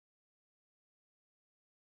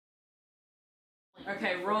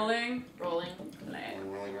Okay, rolling. Rolling. Play.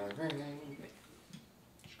 Rolling.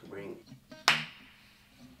 Screwing.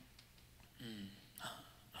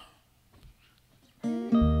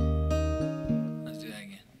 Let's do that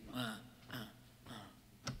again.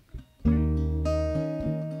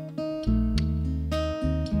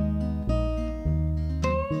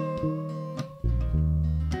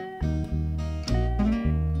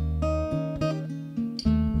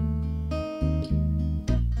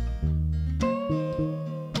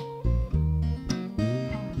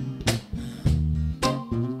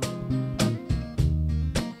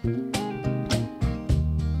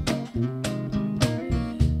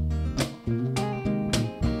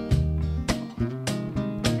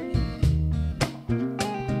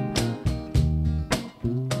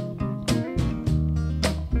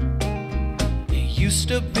 Used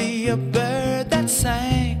to be a bird that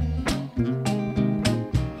sang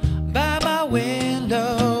by my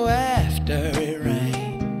window after it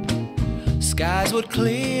rained. Skies would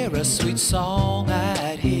clear, a sweet song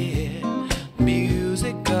I'd hear,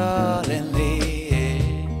 musical in the air.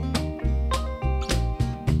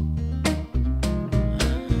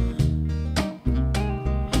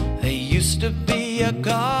 There used to be a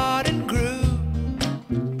garden grew,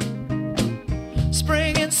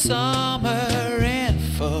 spring and summer in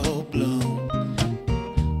full bloom,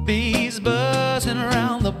 bees buzzing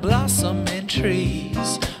around the blossoming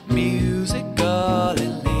trees, musical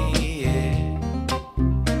in the air,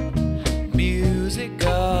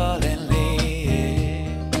 musical in the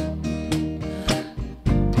air.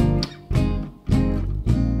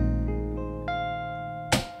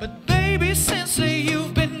 But baby, since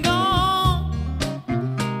you've been gone,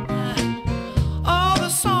 all the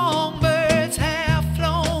songbirds have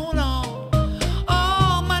flown on.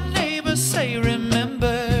 All my neighbors say,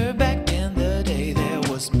 remember back in the day there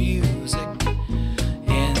was music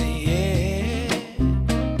in the air,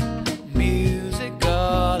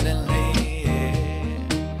 musical in the air.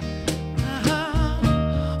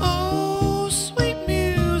 Oh, sweet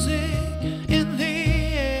music in the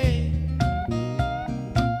air.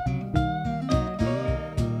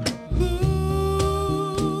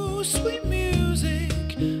 Ooh, sweet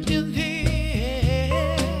music in the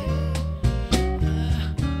air.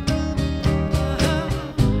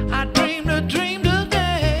 I dreamed a dream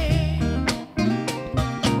today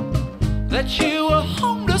that you were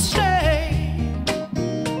home